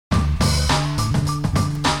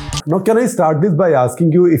Now, can I start this by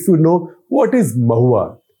asking you if you know what is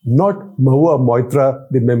Mahua? Not Mahua Moitra,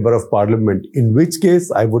 the Member of Parliament. In which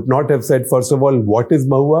case, I would not have said, first of all, what is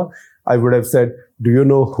Mahua? I would have said, do you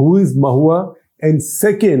know who is Mahua? And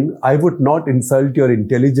second, I would not insult your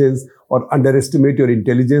intelligence or underestimate your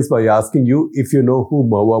intelligence by asking you if you know who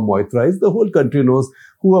Mahua Moitra is. The whole country knows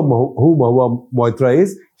who Mahua Moitra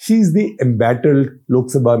is. She is the embattled Lok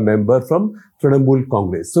Sabha member from Trinamool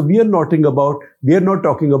Congress. So we are not talking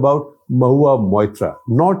about Mahua Moitra,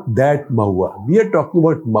 not that Mahua. We are talking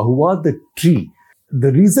about Mahua the tree.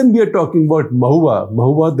 The reason we are talking about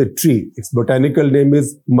Mahua the tree, its botanical name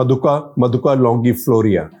is Maduka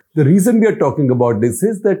longifloria. The reason we are talking about this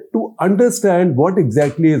is that to understand what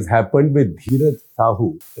exactly has happened with Dhiraj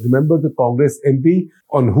Sahu, remember the Congress MP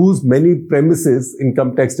on whose many premises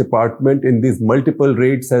Income Tax Department in these multiple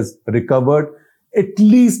raids has recovered at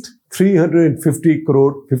least 350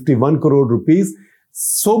 crore, 51 crore rupees.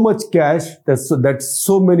 So much cash that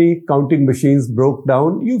so many counting machines broke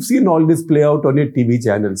down. You've seen all this play out on your TV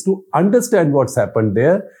channels. To understand what's happened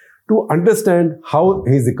there, to understand how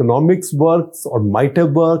his economics works or might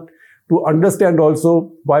have worked, to understand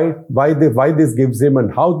also why this gives him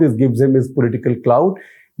and how this gives him his political clout,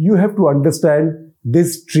 you have to understand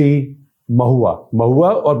this tree, Mahua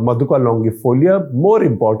or Maduka longifolia. More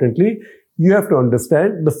importantly, you have to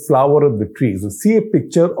understand the flower of the tree. So see a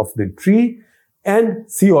picture of the tree and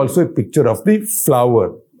see also a picture of the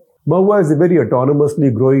flower. Mahua is a very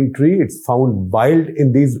autonomously growing tree. It's found wild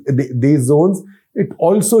in these zones. It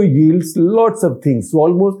also yields lots of things. So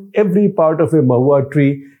almost every part of a Mahua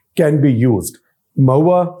tree can be used.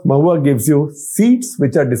 Mahua gives you seeds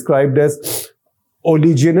which are described as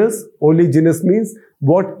oleaginous. Oleaginous means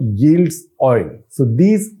what yields oil. So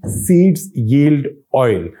these seeds yield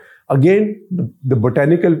oil. Again, the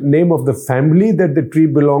botanical name of the family that the tree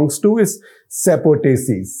belongs to is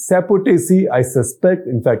Sapotaceae. Sapotaceae, I suspect,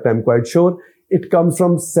 in fact, I'm quite sure, it comes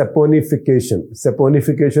from saponification.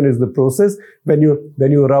 Saponification is the process when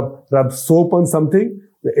you rub soap on something,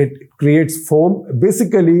 it creates foam.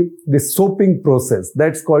 Basically, the soaping process,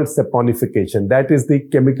 that's called saponification. That is the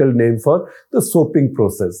chemical name for the soaping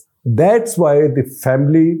process. That's why the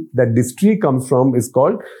family that this tree comes from is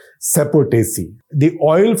called Sapotaceae. The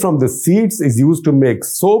oil from the seeds is used to make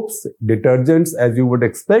soaps, detergents, as you would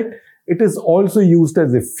expect. It is also used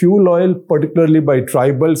as a fuel oil, particularly by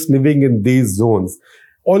tribals living in these zones.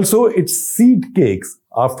 Also, it's seed cakes.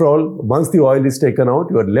 After all, once the oil is taken out,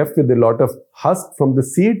 you are left with a lot of husk from the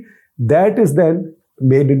seed. That is then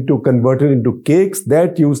converted into cakes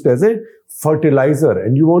that used as a fertilizer.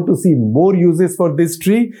 And you want to see more uses for this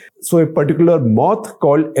tree. So a particular moth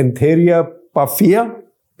called Antheria paphia,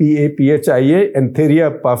 P-A-P-H-I-A,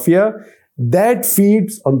 Antheria paphia, that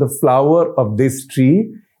feeds on the flower of this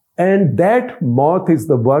tree. And that moth is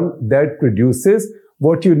the one that produces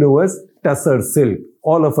what you know as tussar silk.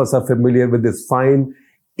 All of us are familiar with this fine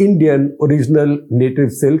Indian original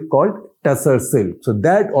native silk called tussar silk. So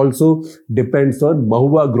that also depends on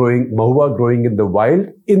Mahua growing in the wild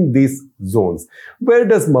in these zones. Where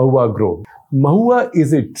does Mahua grow? Mahua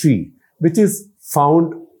is a tree which is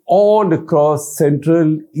found all across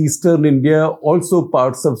central, eastern India, also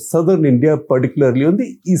parts of southern India, particularly on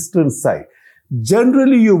the eastern side.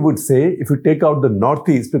 Generally, you would say, if you take out the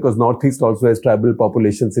northeast, because northeast also has tribal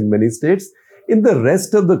populations in many states, in the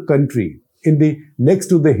rest of the country, next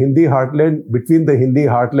to the Hindi heartland, between the Hindi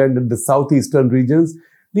heartland and the southeastern regions,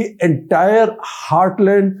 the entire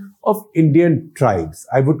heartland of Indian tribes.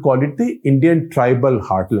 I would call it the Indian tribal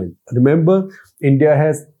heartland. Remember, India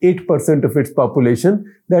has 8% of its population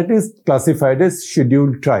that is classified as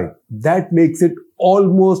scheduled tribe. That makes it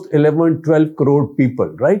almost 11-12 crore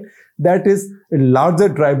people, right? That is a larger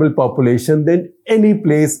tribal population than any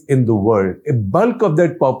place in the world. A bulk of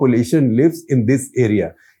that population lives in this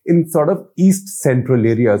area, in sort of east central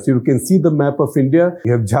areas. So you can see the map of India.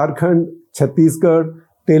 You have Jharkhand, Chhattisgarh,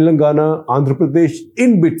 Telangana, Andhra Pradesh,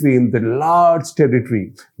 in between the large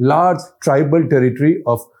tribal territory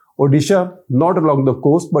of Odisha, not along the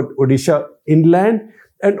coast, but Odisha inland,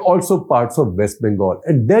 and also parts of West Bengal.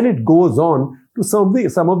 And then it goes on to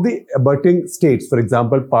some of the abutting states. For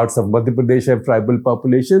example, parts of Madhya Pradesh have tribal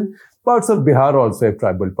population, parts of Bihar also have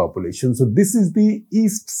tribal population. So this is the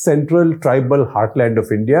east central tribal heartland of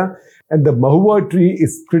India, and the Mahua tree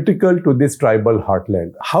is critical to this tribal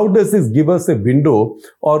heartland. How does this give us a window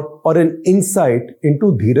or an insight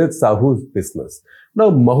into Dhiraj Sahu's business?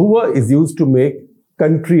 Now, Mahua is used to make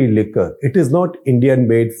country liquor. It is not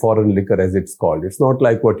Indian-made foreign liquor as it's called. It's not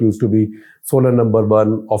like what used to be Solar No.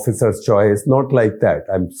 1, Officer's Choice, not like that.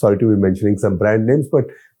 I'm sorry to be mentioning some brand names, but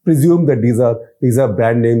presume that these are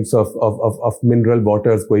brand names of mineral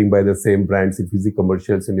waters going by the same brands. If you see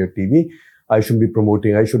commercials in your TV, I should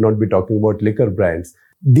not be talking about liquor brands.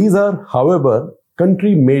 These are, however,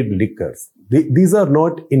 country-made liquors. These are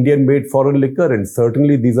not Indian-made foreign liquor, and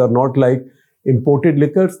certainly these are not like imported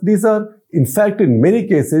liquors. These are, in fact, in many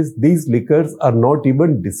cases, these liquors are not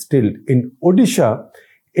even distilled. In Odisha,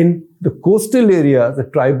 in the coastal area, the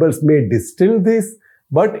tribals may distill this,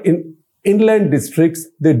 but in inland districts,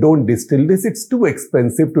 they don't distill this. It's too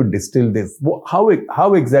expensive to distill this.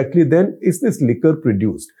 How exactly then is this liquor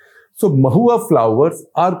produced? So Mahua flowers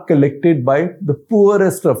are collected by the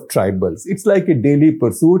poorest of tribals. It's like a daily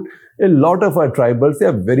pursuit. A lot of our tribals, they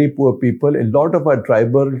are very poor people. A lot of our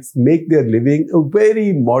tribals make their living a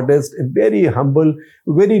very modest, a very humble,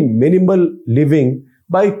 very minimal living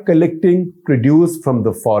by collecting produce from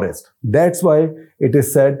the forest. That's why it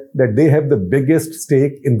is said that they have the biggest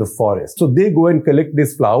stake in the forest. So they go and collect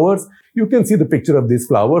these flowers. You can see the picture of these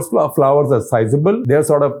flowers. Flowers are sizable. They are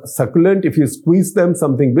sort of succulent. If you squeeze them,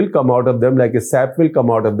 something will come out of them, like a sap will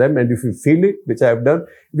come out of them. And if you feel it, which I have done,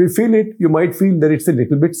 if you feel it, you might feel that it's a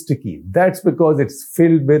little bit sticky. That's because it's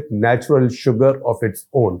filled with natural sugar of its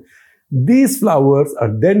own. These flowers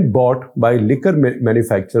are then bought by liquor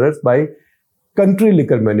manufacturers, by country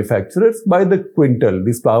liquor manufacturers by the quintal.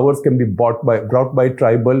 These flowers can be brought by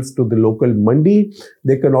tribals to the local mandi.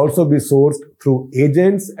 They can also be sourced through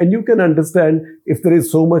agents, and you can understand if there is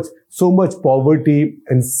so much poverty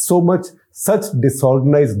and such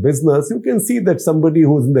disorganized business, you can see that somebody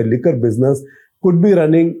who's in the liquor business could be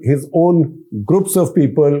running his own groups of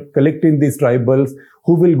people, collecting these tribals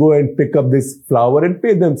who will go and pick up this flower and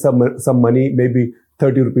pay them some money, maybe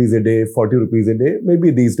 30 rupees a day, 40 rupees a day, maybe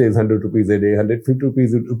these days 100 rupees a day, 150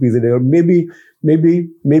 rupees a day, or maybe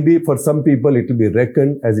for some people it will be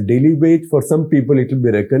reckoned as a daily wage. For some people it will be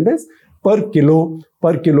reckoned as per kilo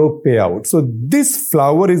payout. So this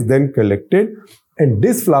flower is then collected, and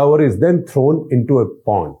this flower is then thrown into a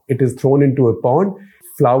pond. It is thrown into a pond.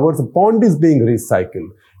 The pond is being recycled.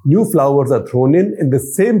 New flowers are thrown in the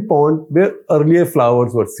same pond where earlier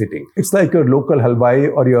flowers were sitting. It's like your local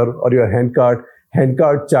halwai or your handcart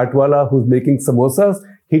chaatwala who's making samosas.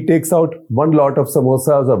 He takes out one lot of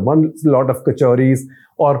samosas or one lot of kachoris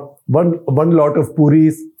or one lot of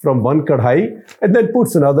puris from one kadhai and then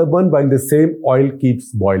puts another one while the same oil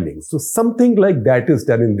keeps boiling. So something like that is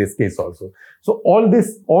done in this case also. So all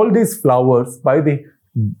these flowers by the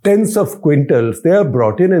tens of quintals, they are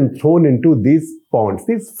brought in and thrown into these ponds,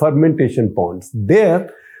 these fermentation ponds. There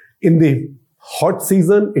in the hot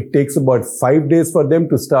season, it takes about 5 days for them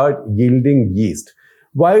to start yielding yeast.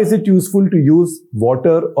 Why is it useful to use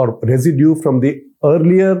water or residue from the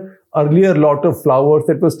earlier lot of flowers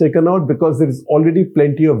that was taken out? Because there is already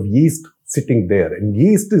plenty of yeast sitting there, and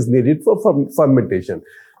yeast is needed for fermentation.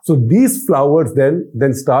 So these flowers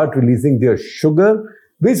then start releasing their sugar,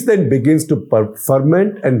 which then begins to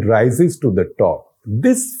ferment and rises to the top.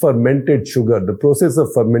 This fermented sugar, the process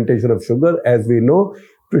of fermentation of sugar, as we know,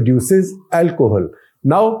 produces alcohol.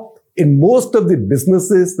 Now, in most of the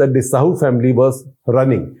businesses that the Sahu family was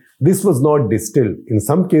running, this was not distilled. In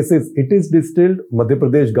some cases, it is distilled. Madhya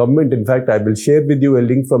Pradesh government, in fact, I will share with you a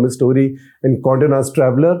link from a story in Condé Nast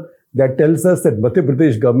Traveler that tells us that Madhya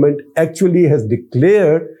Pradesh government actually has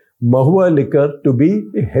declared Mahua liquor to be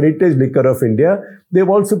a heritage liquor of India. They've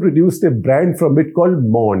also produced a brand from it called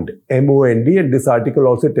Mond, M-O-N-D, and this article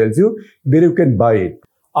also tells you where you can buy it.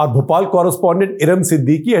 Our Bhopal correspondent Iram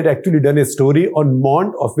Siddiqui had actually done a story on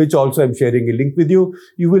Mond, of which also I'm sharing a link with you.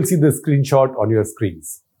 You will see the screenshot on your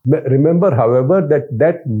screens. Remember, however,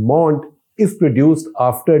 that Mond is produced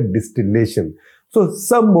after distillation. So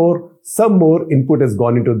some more input has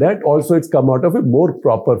gone into that. Also, it's come out of a more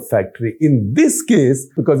proper factory. In this case,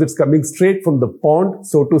 because it's coming straight from the pond,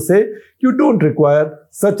 so to say, you don't require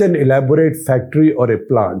such an elaborate factory or a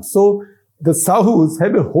plant. So the Sahus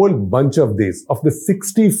have a whole bunch of these. Of the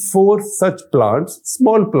 64 such plants,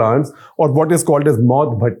 small plants, or what is called as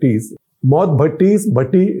moth bhattis. Moth bhattis,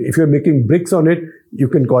 if you're making bricks on it, you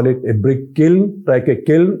can call it a brick kiln, like a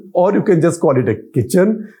kiln, or you can just call it a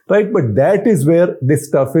kitchen, right? But that is where this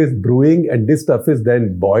stuff is brewing, and this stuff is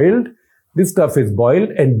then boiled. This stuff is boiled,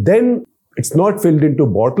 and then it's not filled into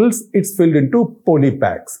bottles, it's filled into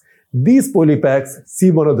polypacks. These polypacks,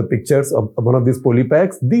 see one of the pictures of one of these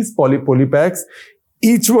polypacks. These polypacks,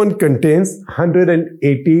 each one contains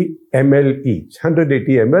 180 ml each.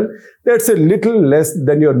 180 ml. That's a little less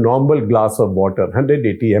than your normal glass of water,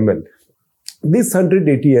 180 ml. This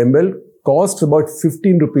 180 ml costs about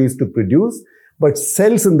 15 rupees to produce, but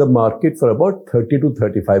sells in the market for about 30 to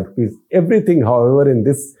 35 rupees. Everything, however, in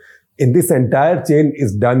this entire chain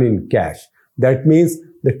is done in cash. That means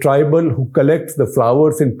the tribal who collects the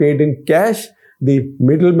flowers and paid in cash, the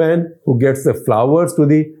middleman who gets the flowers to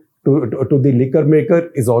the liquor maker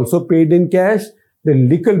is also paid in cash. The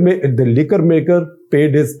liquor maker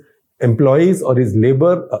paid his employees or his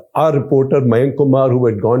labor. Our reporter Mayank Kumar, who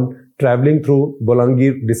had gone traveling through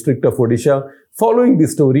Bolangir district of Odisha, following the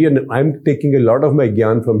story, and I'm taking a lot of my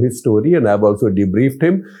gyan from his story, and I've also debriefed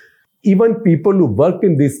him. Even people who work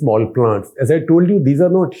in these small plants, as I told you, these are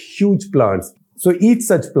not huge plants. So each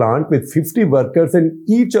such plant with 50 workers and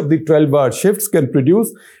each of the 12-hour shifts can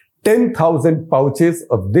produce 10,000 pouches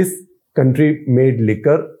of this country-made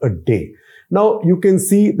liquor a day. Now, you can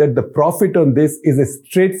see that the profit on this is a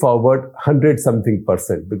straightforward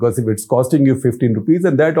 100-something%, because if it's costing you 15 rupees,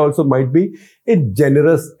 and that also might be a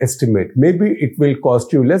generous estimate. Maybe it will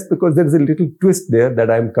cost you less because there is a little twist there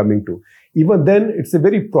that I'm coming to. Even then, it's a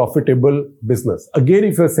very profitable business. Again,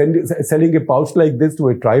 if you're selling a pouch like this to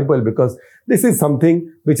a tribal, because this is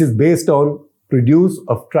something which is based on produce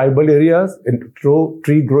of tribal areas and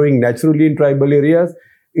tree growing naturally in tribal areas,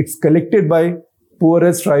 it's collected by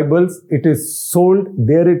poorest tribals, it is sold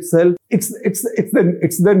there itself.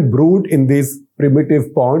 It's then brewed in these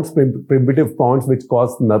primitive ponds which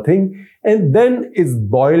cost nothing, and then is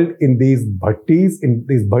boiled in these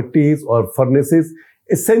bhattis or furnaces.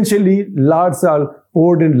 Essentially, lards are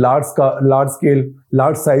poured in large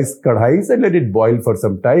size kadhais and let it boil for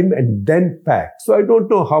some time and then packed. So I don't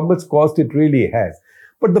know how much cost it really has,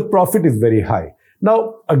 but the profit is very high.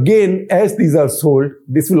 Now, again, as these are sold,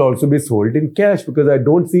 this will also be sold in cash, because I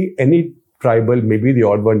don't see any tribal, maybe the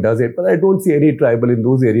odd one does it, but I don't see any tribal in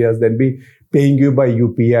those areas then be paying you by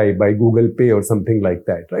UPI, by Google Pay or something like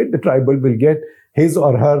that, right? The tribal will get his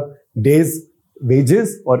or her day's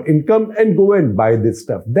wages or income and go and buy this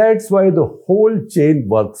stuff. That's why the whole chain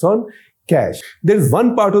works on cash. There is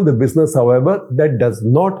one part of the business, however, that does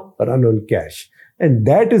not run on cash. And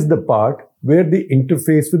that is the part where the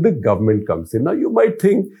interface with the government comes in. Now, you might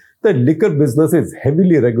think that liquor business is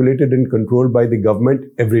heavily regulated and controlled by the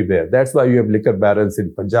government everywhere. That's why you have liquor barons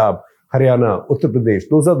in Punjab, Haryana, Uttar Pradesh.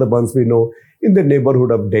 Those are the ones we know in the neighborhood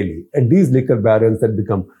of Delhi. And these liquor barons that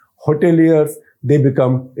become hoteliers, they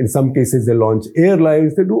become, in some cases, they launch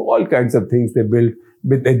airlines, they do all kinds of things. They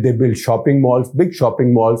build shopping malls, big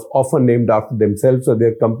shopping malls, often named after themselves or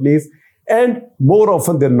their companies. And more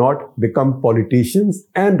often than not, become politicians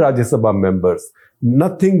and Rajya Sabha members.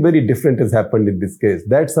 Nothing very different has happened in this case.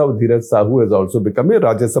 That's how Dhiraj Sahu has also become a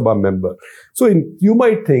Rajya Sabha member. So you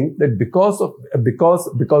might think that because of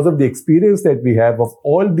the experience that we have of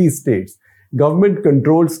all these states, government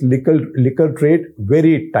controls liquor trade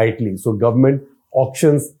very tightly. So government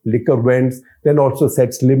auctions liquor vends, then also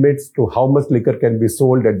sets limits to how much liquor can be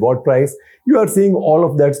sold at what price. You are seeing all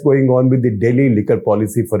of that's going on with the Delhi liquor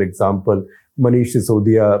policy, for example. Manish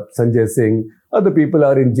Sisodia, Sanjay Singh, other people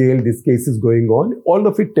are in jail. This case is going on. All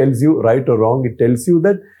of it tells you, right or wrong, it tells you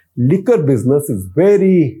that liquor business is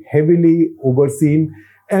very heavily overseen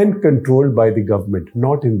and controlled by the government.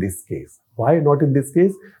 Not in this case. Why not in this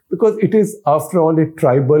case? Because it is, after all, a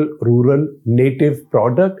tribal, rural, native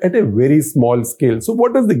product at a very small scale. So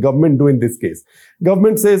what does the government do in this case?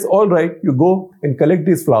 Government says, all right, you go and collect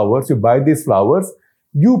these flowers, you buy these flowers,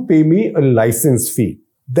 you pay me a license fee.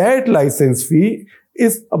 That license fee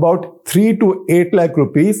is about 3 to 8 lakh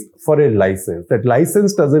rupees for a license. That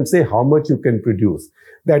license doesn't say how much you can produce.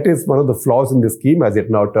 That is one of the flaws in the scheme, as it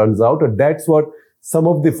now turns out. And that's what some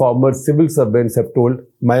of the former civil servants have told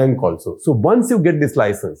Mayank also. So once you get this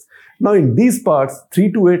license, now in these parts,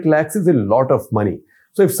 3 to 8 lakhs is a lot of money.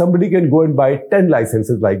 So if somebody can go and buy 10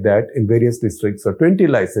 licenses like that in various districts or 20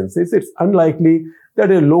 licenses, it's unlikely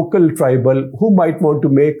that a local tribal who might want to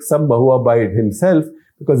make some mahua by himself,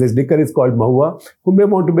 because his liquor is called mahua, who may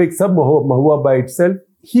want to make some mahua by itself,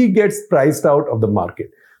 he gets priced out of the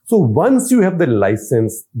market. So once you have the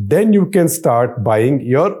license, then you can start buying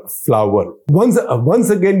your flour. Once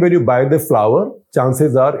again, when you buy the flour,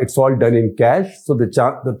 chances are it's all done in cash. So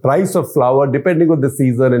the price of flour, depending on the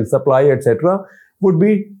season and supply, etc., would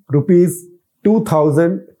be rupees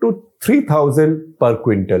 2,000 to 3,000 per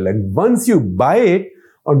quintal. And once you buy it,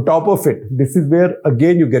 on top of it, this is where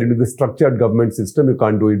again you get into the structured government system. You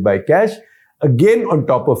can't do it by cash. Again, on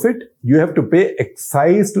top of it, you have to pay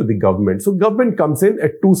excise to the government. So government comes in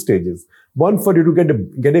at 2 stages. One, for you to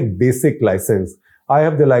get a basic license. I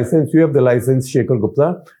have the license, you have the license, Shekhar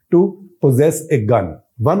Gupta, to possess a gun.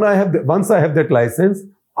 Once I have that license,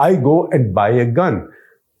 I go and buy a gun.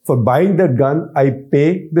 For buying that gun, I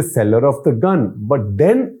pay the seller of the gun. But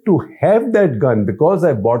then to have that gun, because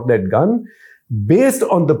I bought that gun, based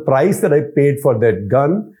on the price that I paid for that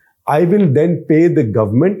gun, I will then pay the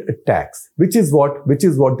government a tax, which is what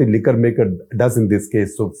the liquor maker does in this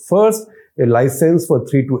case. So first, a license for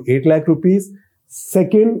 3 to 8 lakh rupees.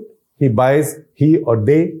 Second, he or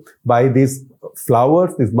they buy these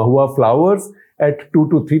flowers, these Mahua flowers at 2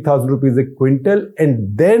 to 3,000 rupees a quintal,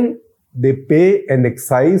 and then they pay an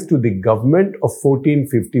excise to the government of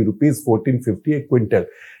 1450 rupees, 1450 a quintal.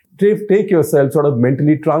 Take yourself, sort of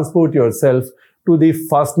mentally transport yourself to the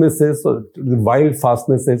fastnesses, to the wild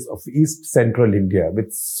fastnesses of East Central India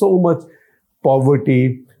with so much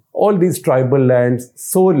poverty, all these tribal lands,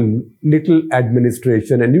 so little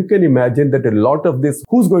administration. And you can imagine that a lot of this,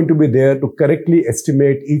 who's going to be there to correctly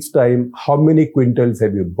estimate each time how many quintals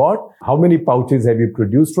have you bought, how many pouches have you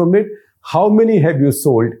produced from it, how many have you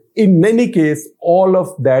sold. In any case, all of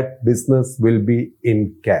that business will be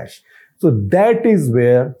in cash. So that is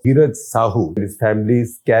where Dhiraj Sahu and his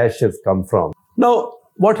family's cash has come from. Now,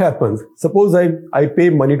 what happens? Suppose I pay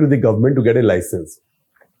money to the government to get a license.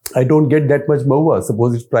 I don't get that much Mahua.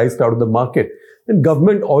 Suppose it's priced out of the market. Then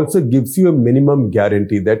government also gives you a minimum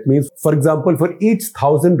guarantee. That means, for example, for each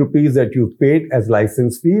 1,000 rupees that you paid as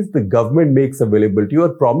license fees, the government makes available to you or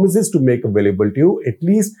promises to make available to you at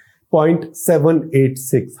least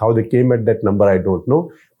 0.786. How they came at that number, I don't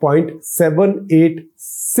know.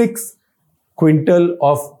 0.786 quintal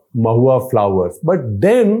of Mahua flowers. But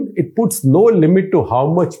then it puts no limit to how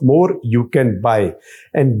much more you can buy.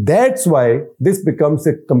 And that's why this becomes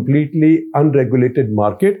a completely unregulated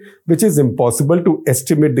market, which is impossible to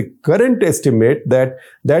estimate. The current estimate that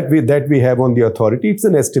we have on the authority, it's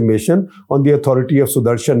an estimation on the authority of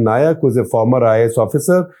Sudarshan Nayak, who is a former IAS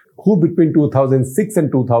officer, who between 2006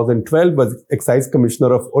 and 2012 was Excise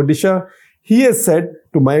Commissioner of Odisha. He has said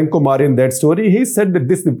to Mayank Kumar in that story, he said that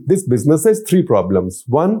this business has 3 problems.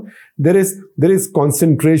 One, there is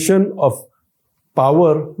concentration of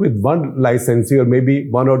power with one licensee or maybe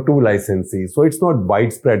 1 or 2 licensees. So it's not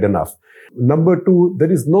widespread enough. Number 2,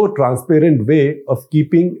 there is no transparent way of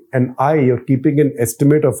keeping an eye or keeping an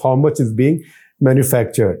estimate of how much is being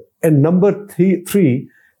manufactured. And number 3,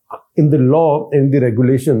 in the law and the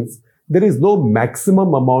regulations, there is no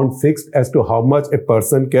maximum amount fixed as to how much a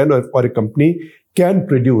person can or a company can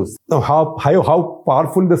produce. Now, how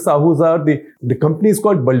powerful the Sahus are, the company is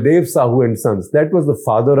called Baldeo Sahu and Sons. That was the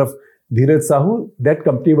father of Dhiraj Sahu. That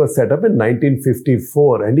company was set up in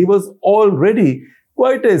 1954 and he was already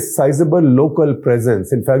quite a sizable local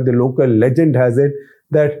presence. In fact, the local legend has it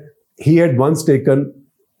that he had once taken,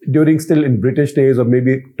 during still in British days or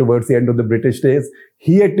maybe towards the end of the British days,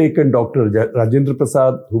 he had taken Dr. Rajendra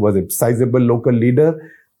Prasad, who was a sizable local leader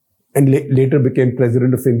and later became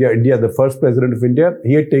President of India, the first President of India.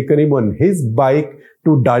 He had taken him on his bike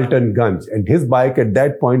to Daltonganj. And his bike at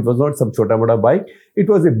that point was not some chota bada bike. It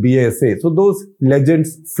was a BSA. So those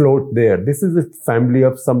legends float there. This is a family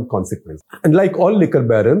of some consequence. And like all liquor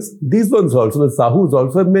barons, these ones also, the Sahus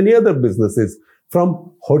also have many other businesses,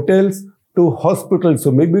 from hotels to hospitals. So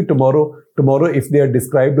maybe tomorrow, if they are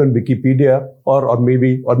described on Wikipedia or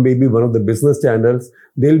maybe one of the business channels,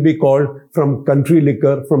 they'll be called from country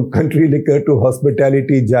liquor to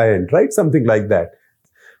hospitality giant, right? Something like that.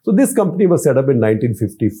 So this company was set up in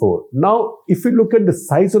 1954. Now, if you look at the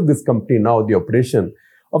size of this company now, the operation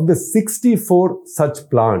of the 64 such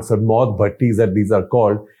plants or Maud Bhattis that these are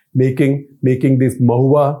called, making this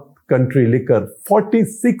Mahua country liquor,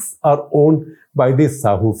 46 are owned by this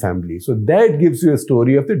Sahu family. So that gives you a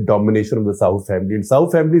story of the domination of the Sahu family. And Sahu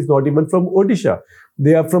family is not even from Odisha.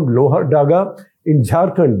 They are from Lohardaga in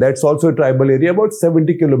Jharkhand. That's also a tribal area about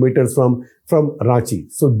 70 kilometers from Ranchi.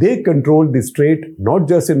 So they control the strait, not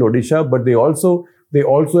just in Odisha, but they also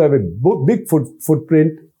have a big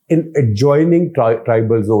footprint in adjoining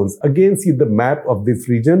tribal zones. Again, see the map of this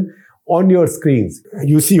region on your screens.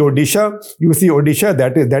 You see Odisha,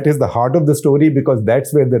 that is the heart of the story because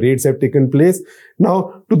that's where the raids have taken place.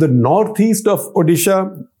 Now, to the northeast of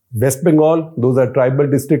Odisha, West Bengal, those are tribal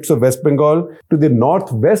districts of West Bengal. To the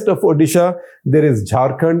northwest of Odisha, there is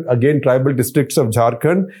Jharkhand, again tribal districts of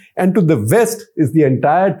Jharkhand. And to the west is the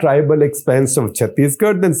entire tribal expanse of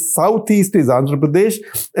Chhattisgarh. Then southeast is Andhra Pradesh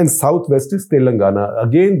and southwest is Telangana.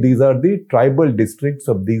 Again, these are the tribal districts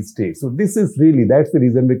of these states. So this is really, that's the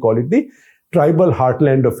reason we call it the tribal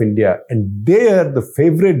heartland of India. And there, the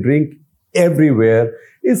favorite drink everywhere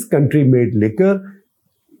is country-made liquor.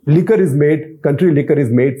 Country liquor is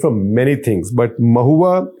made from many things, but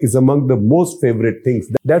Mahua is among the most favorite things.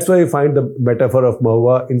 That's why I find the metaphor of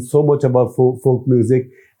Mahua in so much of our folk music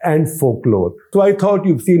and folklore. So I thought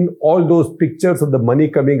you've seen all those pictures of the money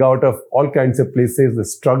coming out of all kinds of places, the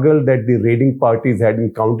struggle that the raiding parties had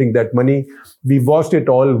in counting that money. We watched it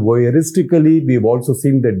all voyeuristically. We've also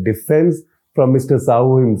seen the defense from Mr.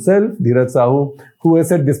 Sahu himself, Dhiraj Sahu, who has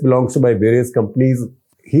said this belongs to my various companies.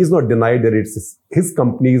 He's not denied that it's his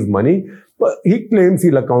company's money, but he claims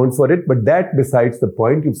he'll account for it. But that besides the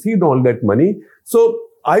point. You've seen all that money. So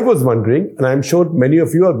I was wondering, and I'm sure many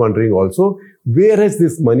of you are wondering also, where has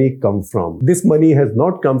this money come from? This money has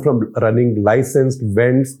not come from running licensed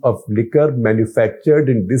vends of liquor manufactured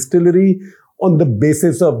in distillery on the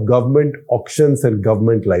basis of government auctions and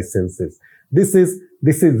government licenses. This is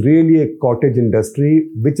really a cottage industry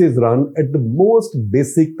which is run at the most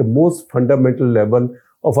basic, the most fundamental level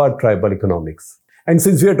of our tribal economics. And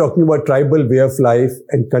since we are talking about tribal way of life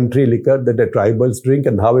and country liquor that the tribals drink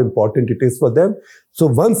and how important it is for them. So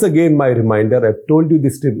once again, my reminder, I've told you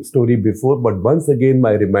this story before, but once again,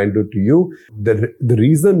 my reminder to you, the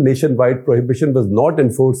reason nationwide prohibition was not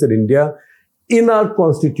enforced in India in our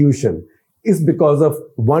constitution is because of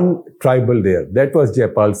one tribal there. That was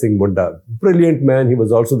Jaipal Singh Munda. Brilliant man. He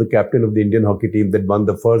was also the captain of the Indian hockey team that won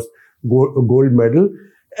the first gold medal.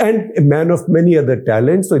 And a man of many other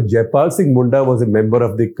talents. So Jaipal Singh Munda was a member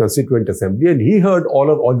of the Constituent Assembly, and he heard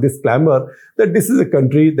all this clamor that this is a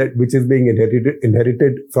country which is being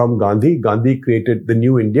inherited from Gandhi. Gandhi created the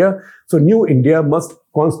New India. So New India must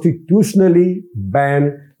constitutionally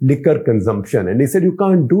ban liquor consumption. And he said, you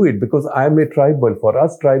can't do it because I am a tribal. For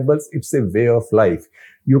us tribals, it's a way of life.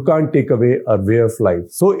 You can't take away our way of life.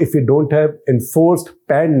 So if you don't have enforced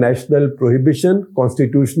pan-national prohibition,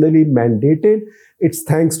 constitutionally mandated, it's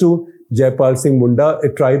thanks to Jaipal Singh Munda, a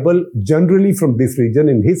tribal generally from this region,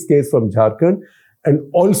 in his case from Jharkhand. And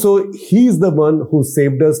also, he's the one who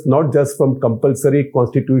saved us not just from compulsory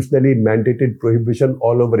constitutionally mandated prohibition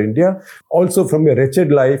all over India, also from a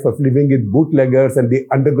wretched life of living with bootleggers and the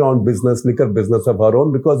underground business, liquor business of our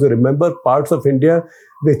own. Because you remember, parts of India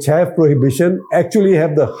which have prohibition actually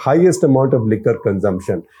have the highest amount of liquor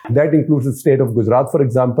consumption. That includes the state of Gujarat, for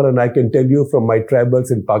example. And I can tell you from my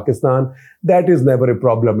travels in Pakistan, that is never a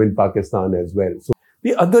problem in Pakistan as well. So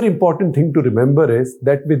the other important thing to remember is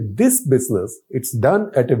that with this business, it's done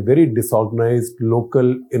at a very disorganized,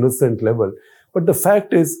 local, innocent level. But the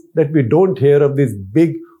fact is that we don't hear of these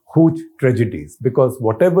big, huge tragedies, because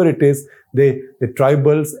whatever it is, the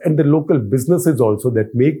tribals and the local businesses also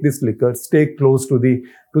that make this liquor stay close to the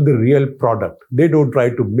real product. They don't try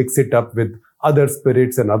to mix it up with other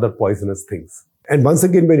spirits and other poisonous things. And once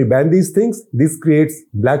again, when you ban these things, this creates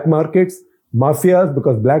black markets, mafias,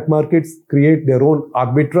 because black markets create their own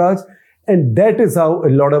arbitrage. And that is how a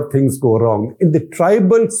lot of things go wrong. In the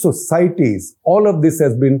tribal societies, all of this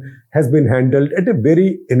has been handled at a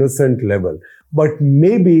very innocent level. But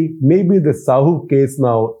maybe the Sahu case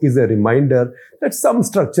now is a reminder that some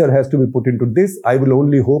structure has to be put into this. I will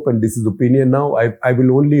only hope, and this is opinion now, I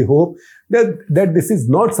will only hope that this is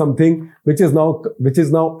not something which is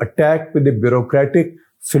now attacked with a bureaucratic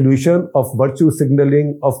solution of virtue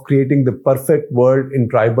signaling, of creating the perfect world in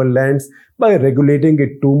tribal lands by regulating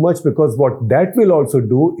it too much, because what that will also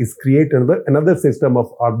do is create another system of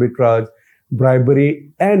arbitrage,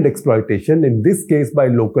 bribery and exploitation, in this case by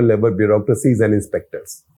local level bureaucracies and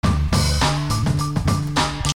inspectors.